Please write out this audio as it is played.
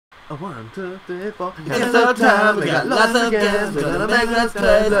A 1, 2, 3, 4. It's so time. We got lots of games. We're gonna make us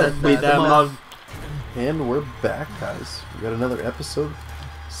play. Let's beat them all. And we're back, guys. We got another episode.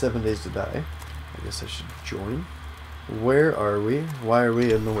 7 Days to Die. I guess I should join. Where are we? Why are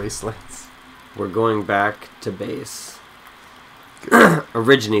we in the wastelands? We're going back to base.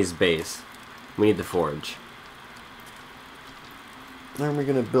 Origines base. We need the forge. Aren't we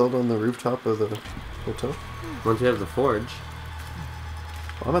gonna build on the rooftop of the hotel? Once we have the forge.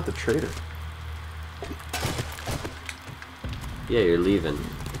 Well, I'm at the trader. Yeah, you're leaving.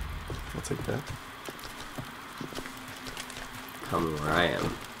 I'll take that. Tell me where I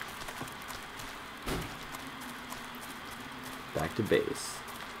am. Back to base.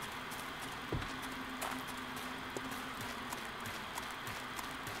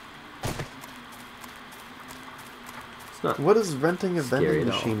 It's not. What does renting a vending Scary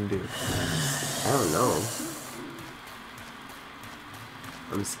machine do? I don't know.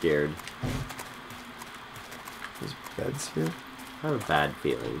 I'm scared. There's beds here? I have a bad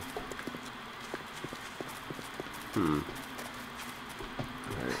feeling. Alright.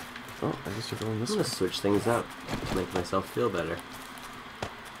 Oh, I guess you're going this I'm way. gonna switch things up to make myself feel better.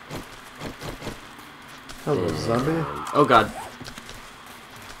 Hello, zombie. Oh god.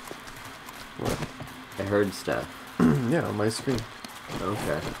 What? I heard stuff. Yeah, on my screen.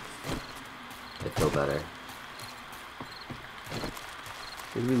 Okay. I feel better.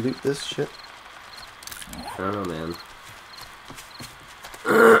 Did we loot this shit? I don't know, man.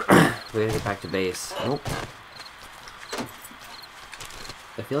 We gotta get back to base. Nope.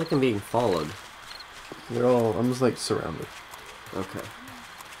 I feel like I'm being followed. They're all almost like surrounded. Okay.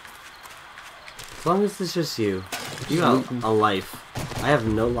 As long as it's just you. You got a life. I have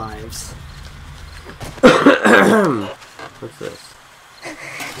no lives. What's this?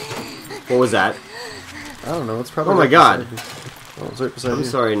 What was that? I don't know, it's probably... Oh my god! Oh, it's right beside I'm you.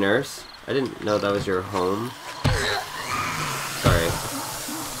 sorry, nurse. I didn't know that was your home. Sorry.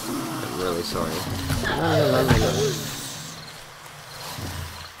 I'm really sorry.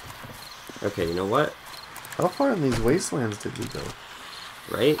 Okay, you know what? How far in these wastelands did we go?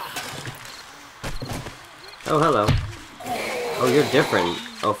 Right? Oh, hello. Oh, you're different.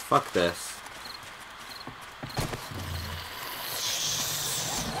 Oh, fuck this.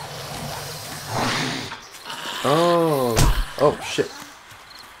 Oh! Oh, shit.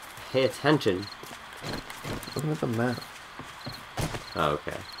 Pay attention. Looking at the map. Oh,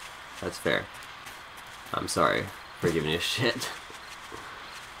 okay. That's fair. I'm sorry for giving you shit.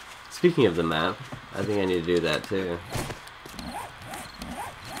 Speaking of the map, I think I need to do that too.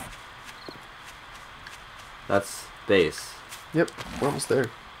 That's base. Yep, we're almost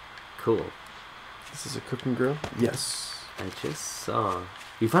there. Cool. This is a cooking grill? Yes. I just saw.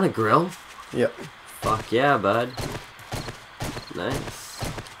 You found a grill? Yep. Fuck yeah, bud. Nice.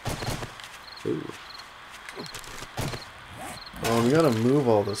 Ooh. Oh, we gotta move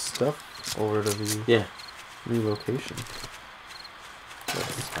all this stuff over to the new location.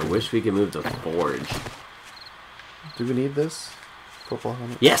 I wish we could move the forge. Do we need this? Purple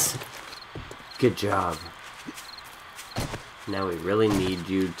helmet? Yes! Good job. Now we really need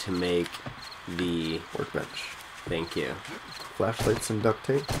you to make the... Workbench. Thank you. Flashlights and duct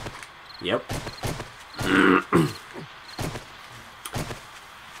tape? Yep.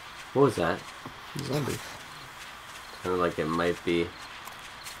 What was that? Zombie. Sounded like it might be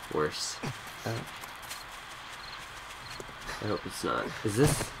worse. I hope it's not. Is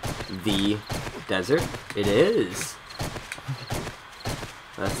this the desert? It is!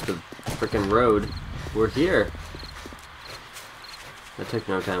 That's the frickin' road. We're here. That took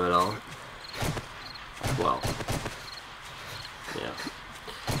no time at all. Well. Yeah.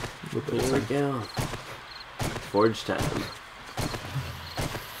 Here we go. Forge time.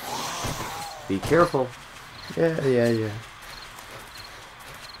 Be careful. Yeah.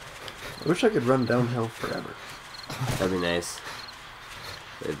 I wish I could run downhill forever. That'd be nice.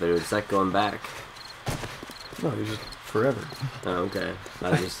 But it would suck going back. No, you just forever. Oh, okay.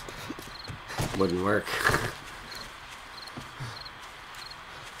 That just wouldn't work.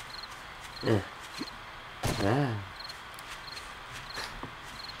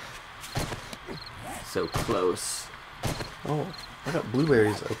 So close. Oh, I got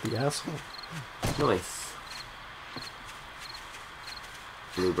blueberries out the asshole. Nice.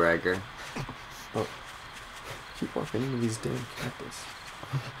 Blue bragger. Oh. Keep walking into these damn cactus.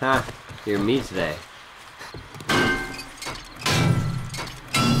 Ha! You're me today.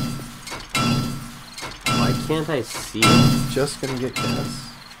 Why can't I see it? Just gonna get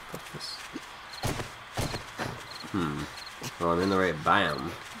gas. Fuck this. Well, I'm in the right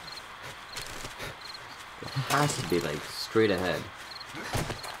biome. It has to be like straight ahead.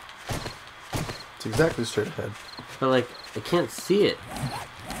 It's exactly straight ahead. But, like, I can't see it.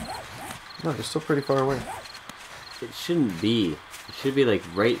 No, you're still pretty far away. It shouldn't be. It should be, like,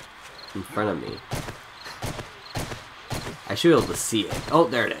 right in front of me. I should be able to see it. Oh,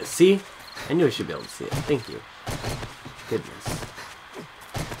 there it is. See? I knew I should be able to see it. Thank you. Goodness.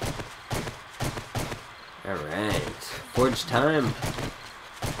 Alright. Forge time.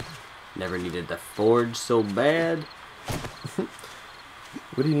 Never needed to forge so bad.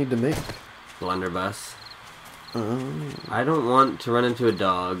 What do you need to make? Blunderbuss. I don't want to run into a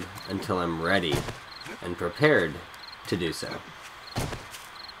dog until I'm ready and prepared to do so.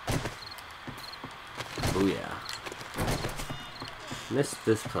 Booyah. Missed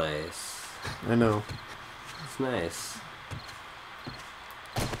this place. I know. It's nice.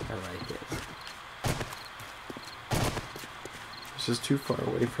 I like it. It's just too far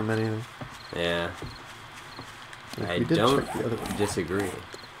away from anything. Yeah. Like, I we did don't check the other one. disagree.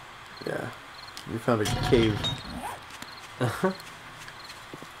 Yeah. We found a cave.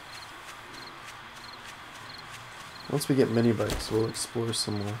 Once we get mini bikes, we'll explore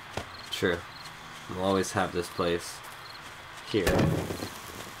some more. True. We'll always have this place here.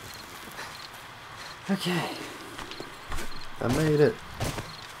 Okay. I made it.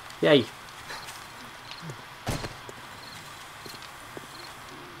 Yay.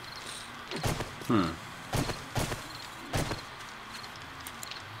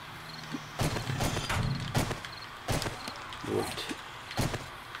 Moved.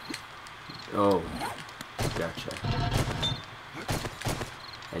 Oh, gotcha.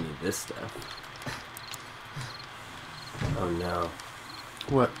 I need this stuff. Oh no.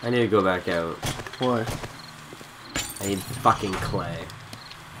 What? I need to go back out. Why? I need fucking clay.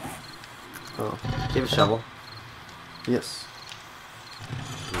 Oh. Do you have a shovel? Yes.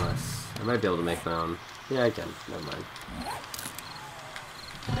 Unless I might be able to make my own. Yeah, I can. Never mind.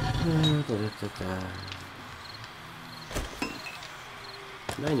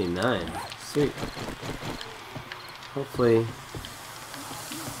 99. Sweet. Hopefully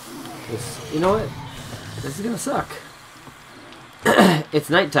this, you know what? This is gonna suck. It's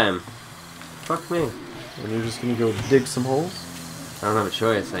nighttime. Fuck me. And you're just gonna go dig some holes? I don't have a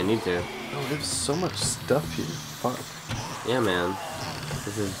choice. I need to. Oh, there's so much stuff here. Fuck. Yeah, man.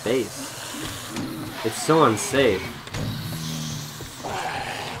 This is base. It's so unsafe.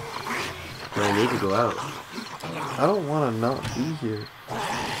 But I need to go out. I don't want to not be here.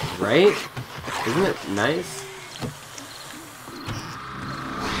 Right? Isn't it nice?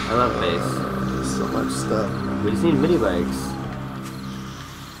 I love base. There's so much stuff. We just need mini bikes.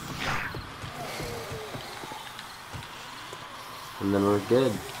 And then we're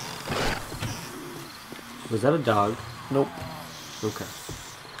good. Was that a dog? Nope. Okay.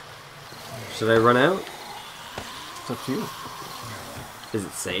 Should I run out? It's up to you. Is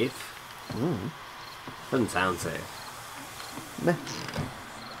it safe? Doesn't sound safe. Meh.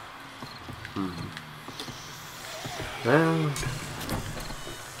 Well,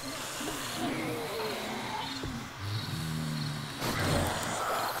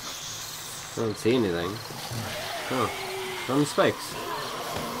 I don't see anything. Oh, on the spikes.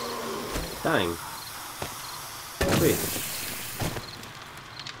 Dying. Sweet.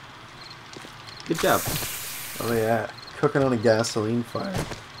 Good job. Oh yeah. Cooking on a gasoline fire.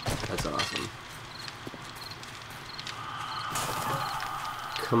 That's awesome.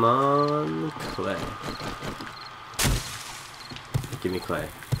 Come on, clay. Give me clay.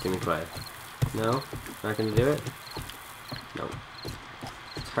 Give me clay. No? Not gonna do it? No.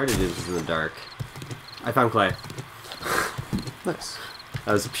 It's hard to do this in the dark. I found clay. Nice.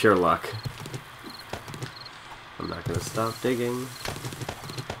 That was pure luck. I'm not gonna stop digging.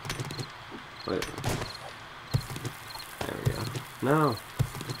 Wait. There we go. No!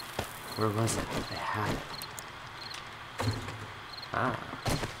 Where was it? I had it. Ah.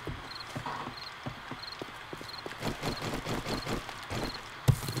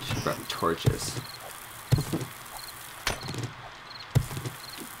 She brought torches.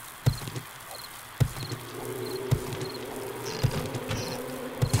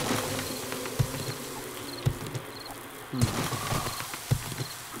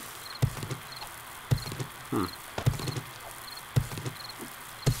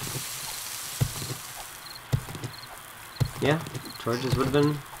 Yeah, torches would have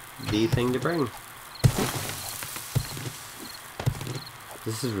been the thing to bring.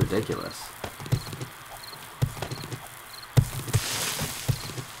 This is ridiculous.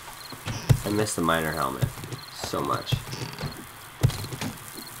 I miss the miner helmet so much.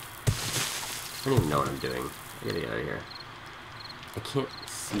 I don't even know what I'm doing. I gotta get out of here. I can't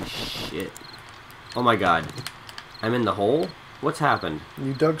see shit. Oh my god. I'm in the hole? What's happened?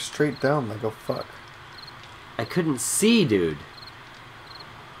 You dug straight down like a fuck. I couldn't see, dude.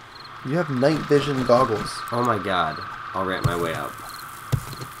 You have night vision goggles. Oh my god. I'll ramp my way up.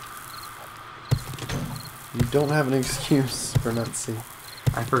 You don't have an excuse for not seeing.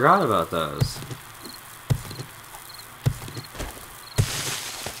 I forgot about those.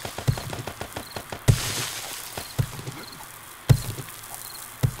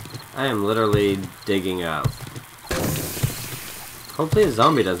 I am literally digging up. Hopefully a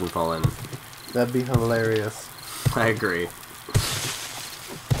zombie doesn't fall in. That'd be hilarious. I agree.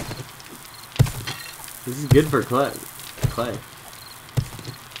 This is good for clay.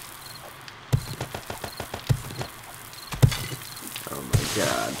 Oh my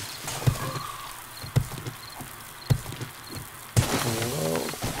god. Whoa.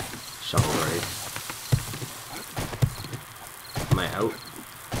 Shovel race. Am I out?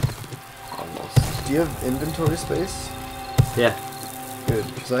 Almost. Do you have inventory space? Yeah. Good,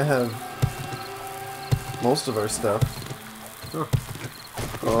 because I have most of our stuff. Oh.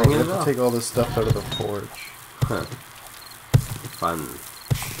 Oh, we Bringing have it to up. take all this stuff out of the forge. Huh. Fun.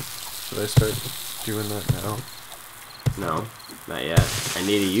 Should I start doing that now? No, not yet. I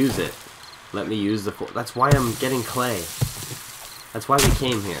need to use it. Let me use the That's why I'm getting clay. That's why we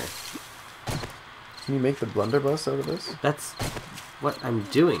came here. Can you make the blunderbuss out of this? That's what I'm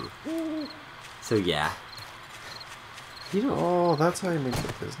doing. So yeah. You don't... Oh, that's how you make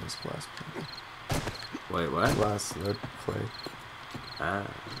the business glass. Wait, what? Glass, lead, clay. Ah.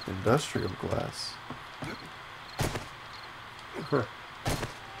 Industrial glass. Huh.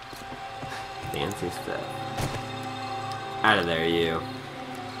 Fancy stuff. Out of there, you.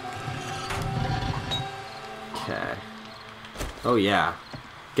 Okay. Oh yeah.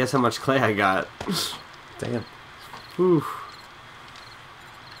 Guess how much clay I got. Damn. Whew.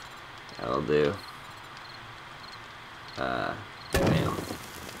 That'll do. Bam.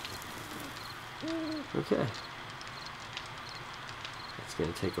 Okay. It's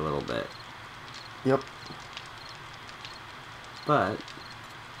gonna take a little bit. Yep. But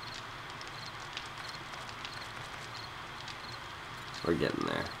we're getting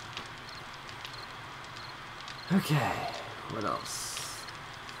there. Okay, what else?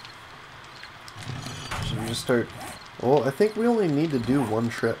 Should we just start? Well, I think we only need to do one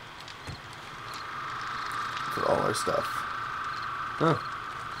trip for all our stuff. Oh.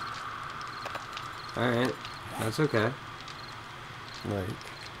 Alright, that's okay. Like,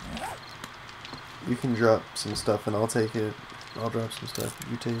 you can drop some stuff and I'll take it. I'll drop some stuff,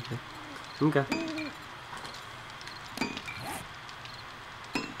 you take it. Okay.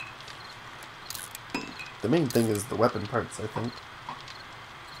 The main thing is the weapon parts, I think.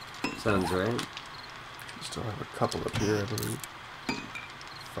 Sounds right. We still have a couple up here, I believe.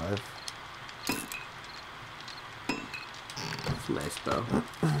 5. That's a nice bow.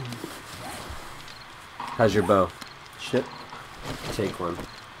 How's your bow? Shit. Take one.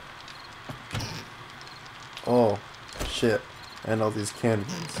 Oh, shit. And all these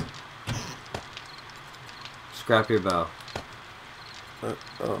cannons. Scrap your bow.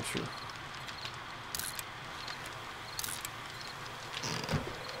 Oh, sure.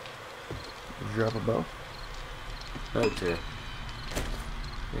 Drop a bow. Oh, too.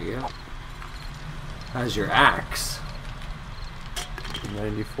 There you go. How's your axe?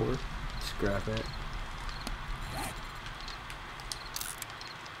 94. Scrap it.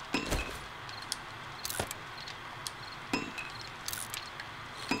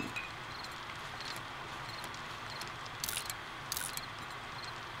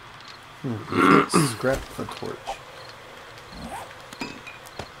 Scrap the torch.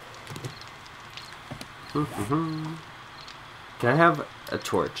 Can I have a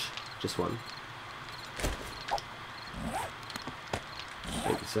torch? Just one.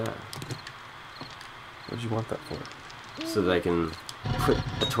 Thank you, sir. What'd you want that for? So that I can put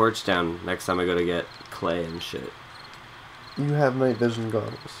a torch down next time I go to get clay and shit. You have night vision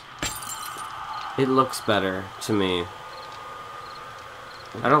goggles. It looks better to me.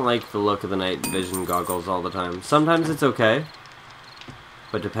 I don't like the look of the night vision goggles all the time. Sometimes it's okay,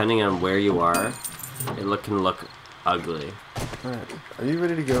 but depending on where you are, it can look ugly. Alright, are you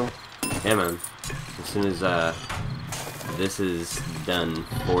ready to go? Yeah, man. As soon as this is done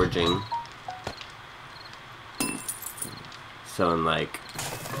forging. So in like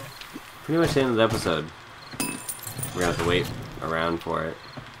pretty much the end of the episode, we're gonna have to wait around for it.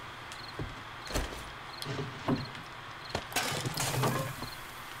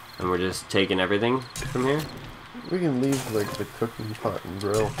 And we're just taking everything from here? We can leave like the cooking pot and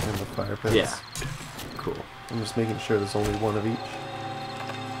grill and the fire pits. Yeah. Cool. I'm just making sure there's only one of each.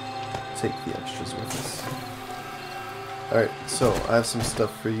 Take the extras with us. Alright, so I have some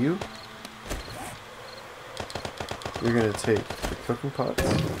stuff for you. You're gonna take the cooking pots,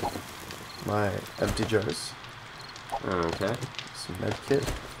 my empty jars, Okay. some med kit,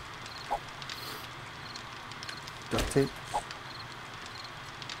 duct tape.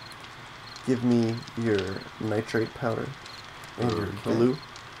 Give me your nitrate powder and your Okay. glue.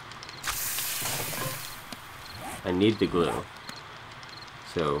 I need the glue.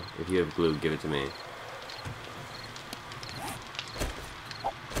 So, if you have glue, give it to me.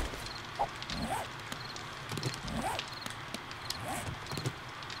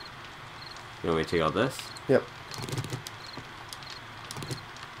 You want me to take all this? Yep.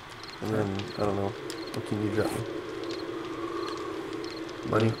 And then, I don't know, what can you drop me?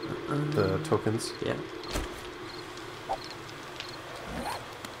 Money? The tokens? Yeah.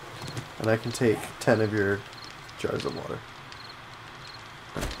 And I can take 10 of your jars of water.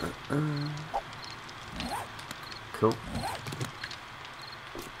 Cool.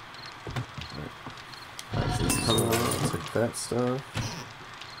 So, I'll take that stuff.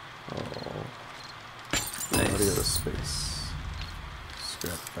 Oh. Nice. Out of space.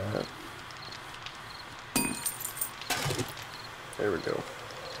 Scrap that. There we go.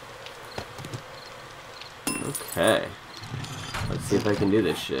 Okay. Let's see if I can do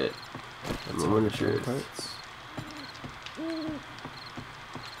this shit. That's I'm all on the the truth. parts.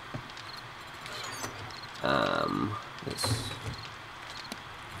 Yes.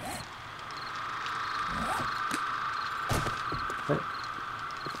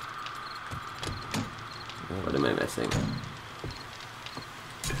 What am I missing?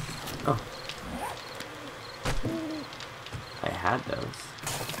 Oh. I had those.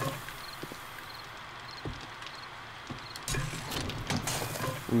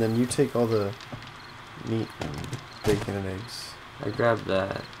 And then you take all the meat and bacon and eggs I grabbed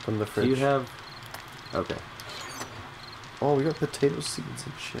that. from the Do fridge. you have... Okay. Oh, we got potato seeds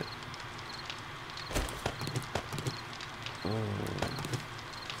and shit. Oh.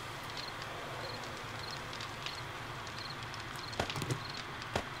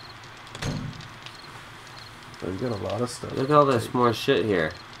 We got a lot of stuff. Look at all this more shit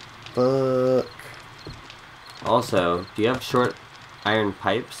here. Fuck. Also, do you have short iron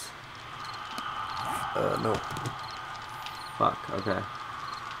pipes? No. Fuck, okay.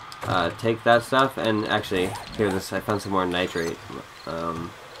 Take that stuff, and actually, here, this, I found some more nitrate. I'm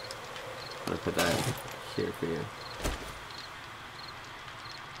gonna put that here for you.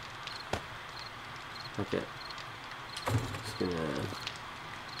 Okay. Just gonna...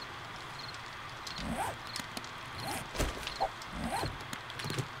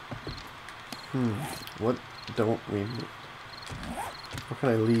 What don't we need? What can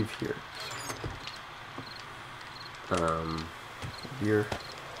I leave here? Beer.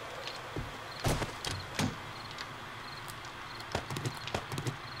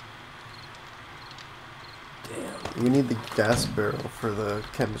 Damn. We need the gas barrel for the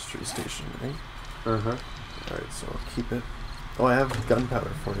chemistry station, right? Uh-huh. Alright, so I'll keep it. Oh, I have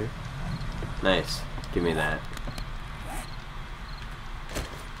gunpowder for you. Nice. Give me that.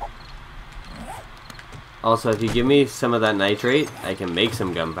 Also, if you give me some of that nitrate, I can make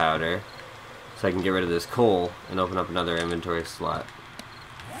some gunpowder. So I can get rid of this coal and open up another inventory slot.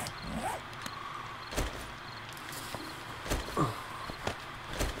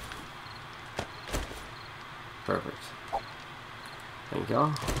 Perfect. Thank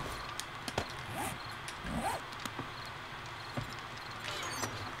y'all.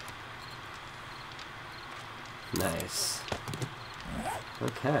 Nice.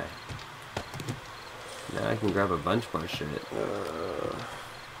 Okay. Now I can grab a bunch more shit.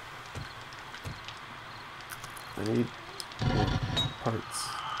 I need more parts.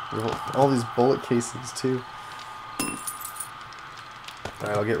 All these bullet casings too.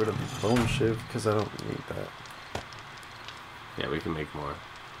 Alright, I'll get rid of the bone shiv because I don't need that. Yeah, we can make more.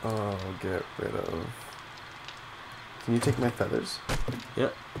 I'll get rid of... Can you take my feathers?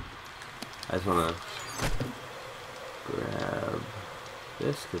 Yep. I just wanna grab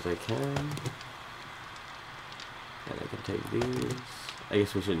this because I can. And I can take these. I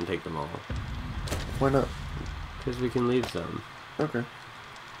guess we shouldn't take them all. Why not? Because we can leave some. Okay.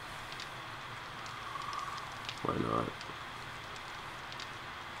 Why not?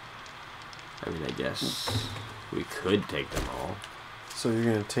 I mean, I guess we could take them all. So you're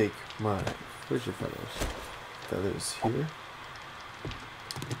gonna take my Where's your feathers? feathers here.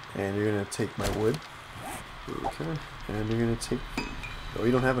 And you're gonna take my wood. Okay. And you're gonna take... Oh,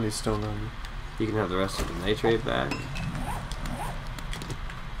 you don't have any stone on you. You can have the rest of the nitrate back.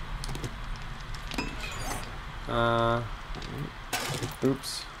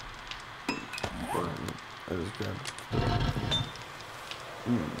 Oops. What? I just grabbed I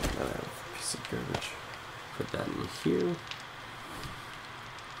have a piece of garbage. Put that in here.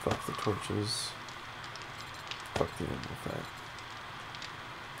 Fuck the torches. Fuck the animal fat.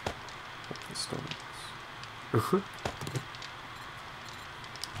 Fuck the stones.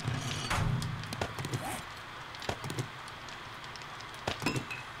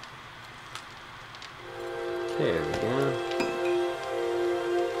 Okay, there we go.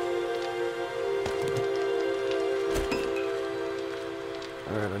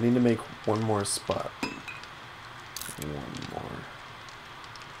 Alright, I need to make one more spot. One more.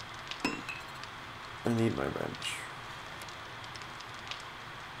 I need my wrench.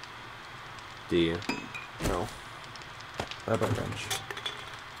 Do you? No. I have a wrench.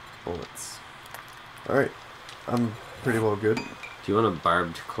 Bullets. Alright. I'm pretty well good. Do you want a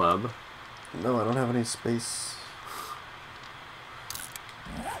barbed club? No, I don't have any space.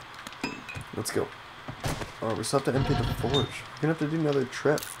 Let's go. Oh, we still have to empty the forge. We're gonna have to do another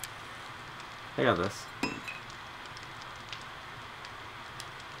trip. I got this.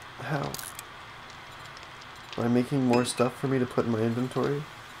 How? Am I making more stuff for me to put in my inventory?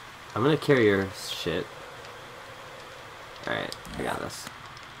 I'm gonna carry your shit. Alright, I got this.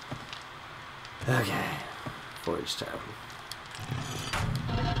 Okay. Forge time.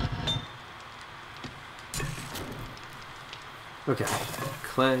 Okay.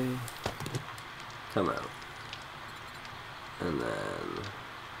 Clay. Come out. And then...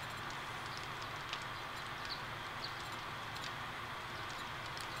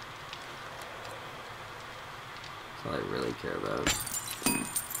 That's all I really care about.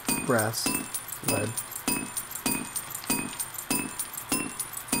 Brass. Lead.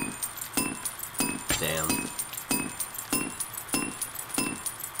 Damn.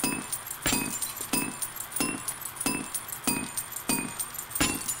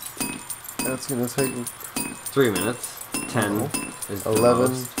 That's gonna take 3 minutes. 10 No. is the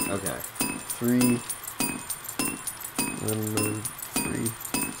 11. most. Okay. 3. And then another 3.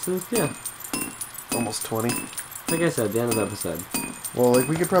 So, yeah. Almost 20. Like I said, the end of the episode. Well, like,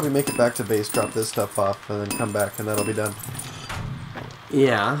 we could probably make it back to base, drop this stuff off, and then come back, and that'll be done.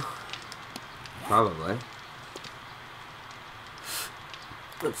 Yeah. Probably.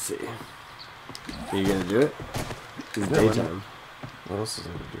 Let's see. Are you gonna do it? It's Yeah, why not? daytime. What else is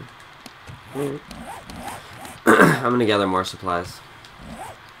there to do? I'm gonna gather more supplies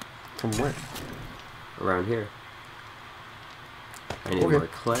From where? around here. I need Okay. more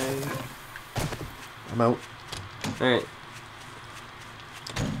clay. I'm out. Alright.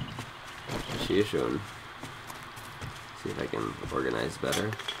 See you. See if I can organize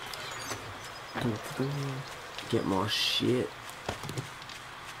better. Get more shit.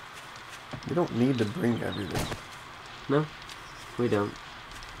 We don't need to bring everything. No, we don't.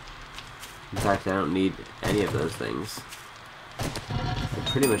 In fact, I don't need any of those things. I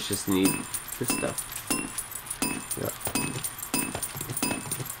pretty much just need this stuff. Yeah.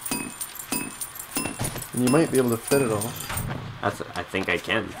 And you might be able to fit it all. I think I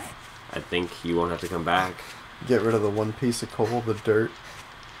can. I think you won't have to come back. Get rid of the one piece of coal, the dirt.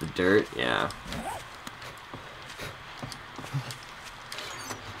 The dirt, yeah.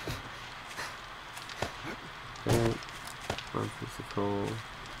 Dirt, one piece of coal.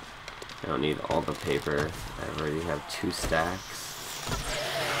 I don't need all the paper. I already have 2 stacks.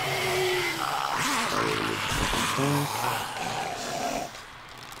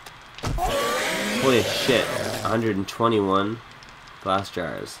 Holy shit, 121 glass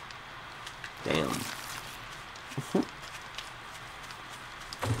jars. Damn.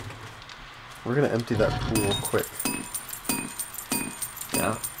 We're gonna empty that pool quick.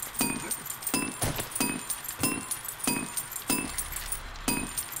 Yeah.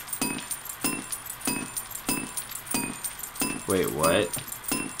 Wait, what?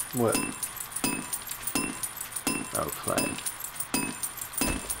 What? Oh, clay.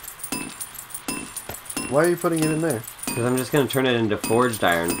 Why are you putting it in there? Because I'm just going to turn it into forged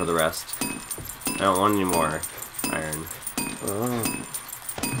iron for the rest. I don't want any more iron. Oh.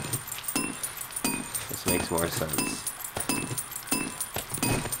 This makes more sense.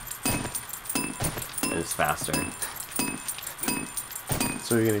 And it's faster.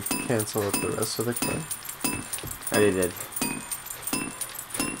 So you're gonna cancel out the rest of the clay? I already did.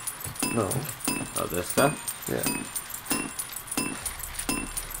 No. Oh, this stuff? Yeah.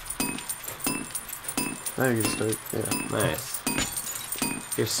 Now you can start. Yeah. Nice.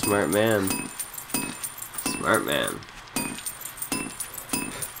 You're a smart man. Smart man.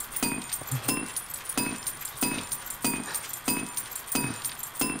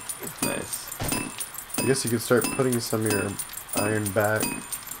 Nice. I guess you could start putting some of your iron back.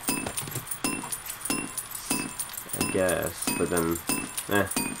 I guess, but then,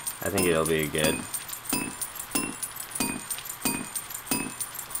 I think it'll be good.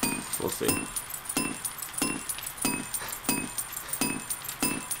 We'll see.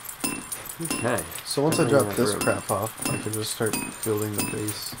 Okay. So once I drop this crap off, I can just start building the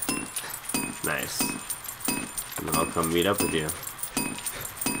base. Nice. And then I'll come meet up with you.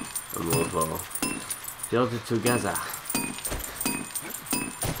 And we'll build it together.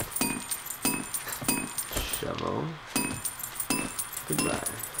 Shovel. Goodbye.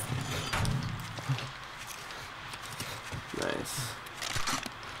 Nice.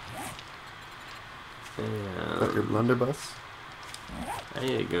 Got your blunderbuss? I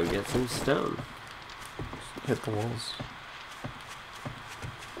need to go get some stone. Hit the walls.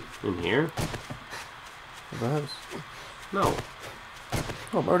 In here? Of the house. No.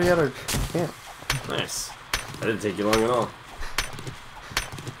 Oh, I'm already at our camp. Nice. That didn't take you long at all.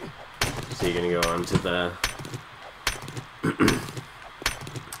 So you're gonna go onto the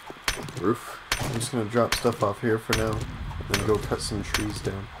roof? I'm just gonna drop stuff off here for now, then go cut some trees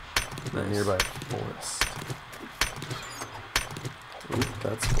down in the Nice. nearby forest. Ooh,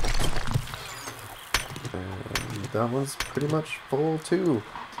 that's full. And that one's pretty much full too.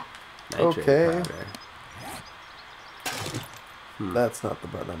 Nitrate Okay. powder. That's not the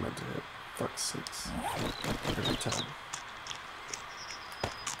button I meant to hit. Fuck's sakes. Every time.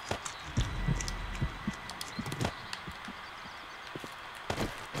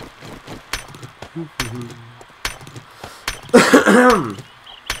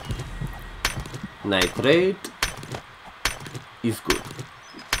 Nitrate is good.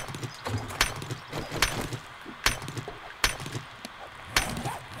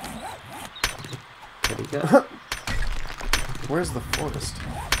 Where's the forest?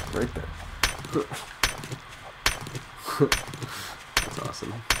 Right there. That's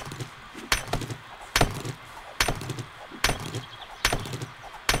awesome.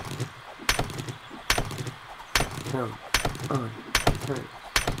 Come on, turn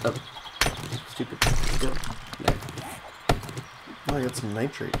up. Stupid. Go. There. Oh, I got some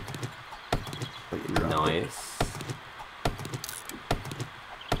nitrate. But you dropped it. Nice.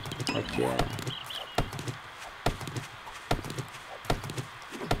 Heck yeah.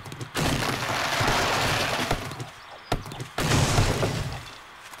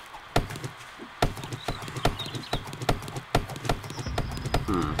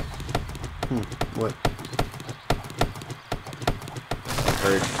 What?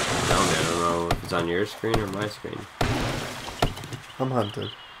 Heard. Tell me, I don't know if it's on your screen or my screen. I'm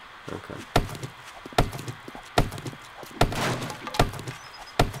hunted. Okay.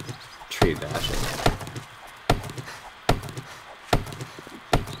 Tree bashing.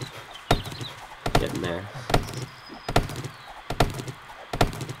 Getting there.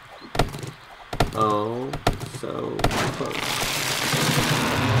 Oh, so close.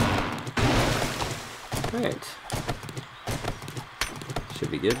 Alright.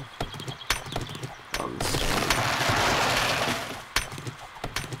 Should be good.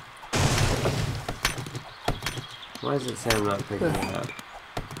 Why does it say I'm not picking it up?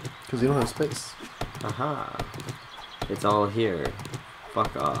 Because you don't have space. Aha. It's all here.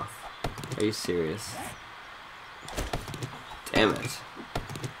 Fuck off. Are you serious? Damn it.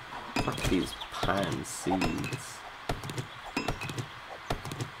 Fuck these pine seeds.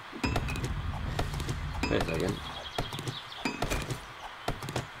 Wait a second.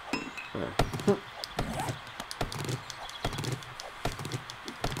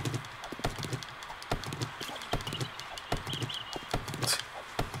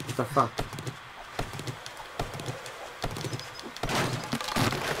 What the fuck?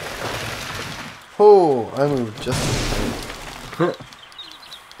 Oh, I moved just in time.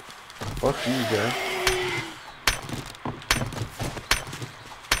 Fuck you, guy.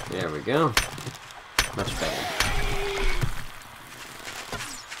 There we go. Much better.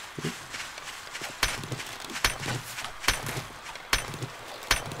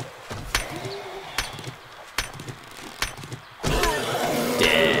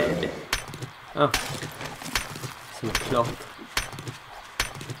 Dead. Oh. Some cloth.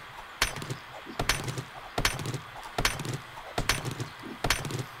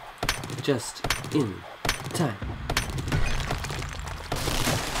 Just in time.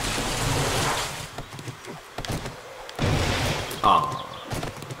 Oh,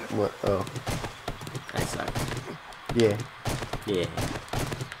 What? Oh. I suck. Yeah. Yeah.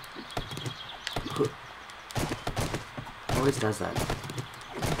 Always does that.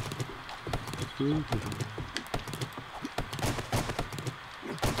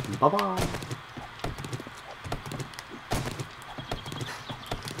 Bye-bye.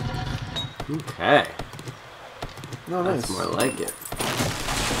 Okay. Oh, nice. That's more like it.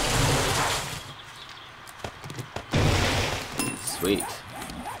 Sweet.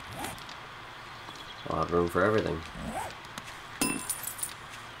 I'll have room for everything.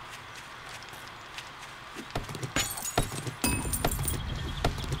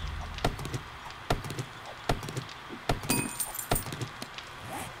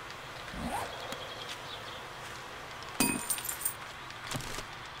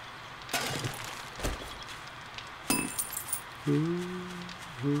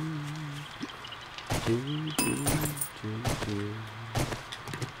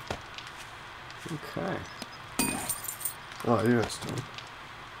 Okay. Oh, I do have stone.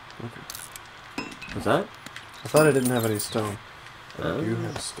 Okay. What's that? I thought I didn't have any stone. I Oh. do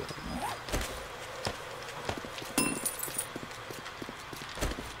have stone.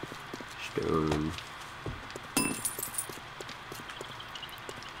 Stone.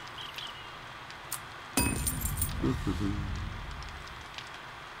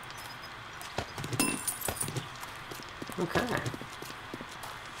 Okay.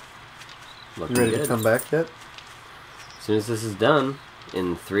 You Looking ready good. to come back yet? As soon as this is done,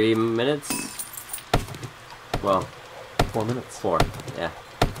 in 3 minutes. Well, 4 minutes. 4. Yeah.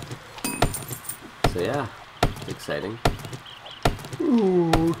 So yeah, it's exciting.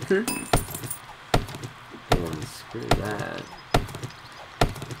 Ooh, okay. And screw that.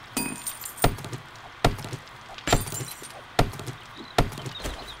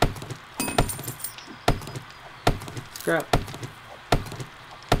 Scrap.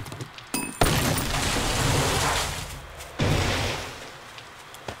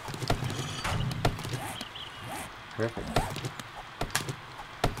 Perfect.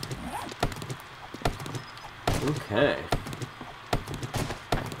 Okay.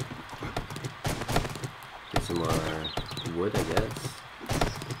 Get some more wood, I guess.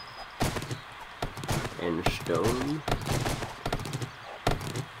 And stone.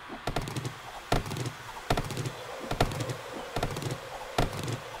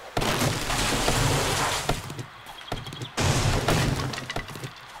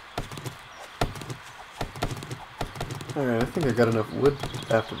 Alright, I think I got enough wood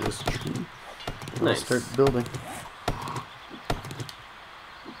after this tree. I'll Nice. start building.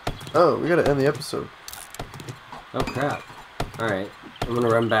 Oh, we gotta end the episode. Oh crap. Alright. I'm gonna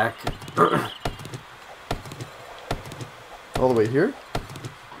run back. All the way here?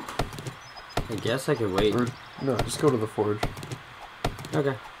 I guess I could wait. Or, no, just go to the forge.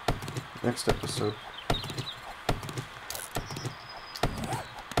 Okay. Next episode.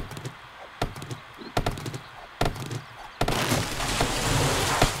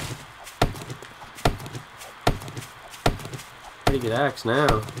 Pretty good axe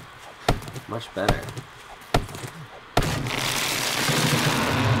now. Much better.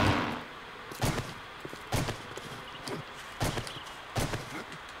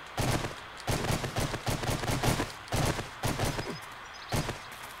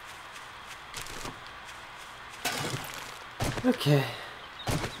 Okay.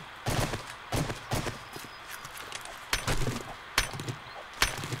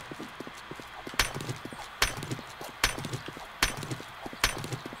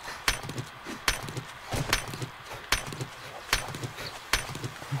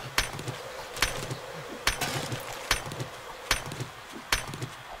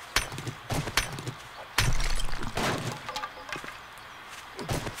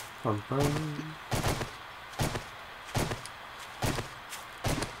 Bum, bum.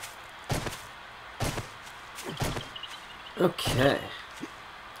 Okay.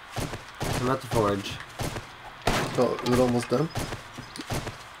 I'm at the forge. Oh, is it almost done?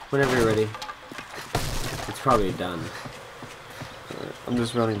 Whenever you're ready. It's probably done. Alright, I'm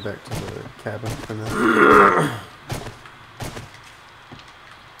just running back to the cabin for now.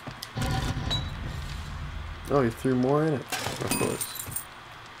 Oh, you threw more in it. Of course.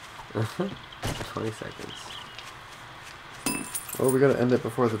 20 seconds. Oh, we gotta end it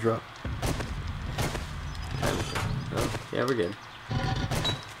before the drop. Time. Oh, yeah, we're good.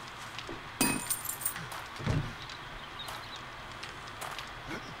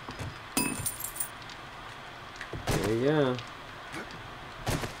 There you go.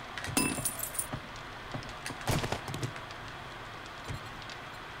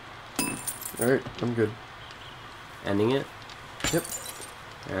 Alright, I'm good. Ending it? Yep.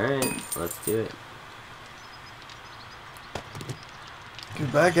 Alright, let's do it.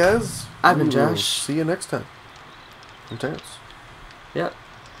 Goodbye, guys. I've been We will Josh. See you next time. I'm Terrence. Yep.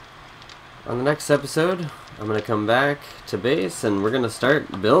 On the next episode, I'm gonna come back to base and we're gonna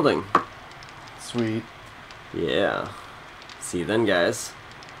start building. Sweet. Yeah. See you then, guys.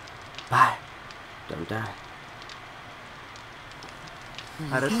 Bye. Don't die.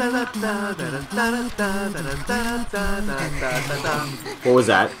 What was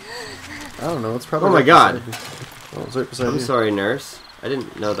that? I don't know. It's probably. Oh my god! Oh, it's right beside I'm you. sorry, nurse. I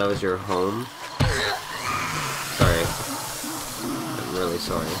didn't know that was your home. Sorry. I'm really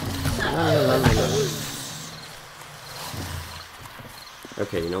sorry.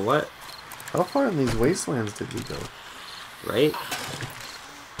 Okay, you know what? How far in these wastelands did we go? Right?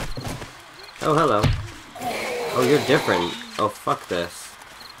 Oh, hello. Oh, you're different. Oh, fuck this.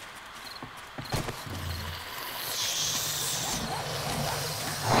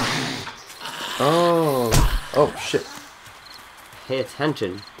 Oh. Oh, shit. Pay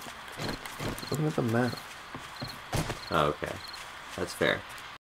attention. Looking at the map. Oh, okay. That's fair.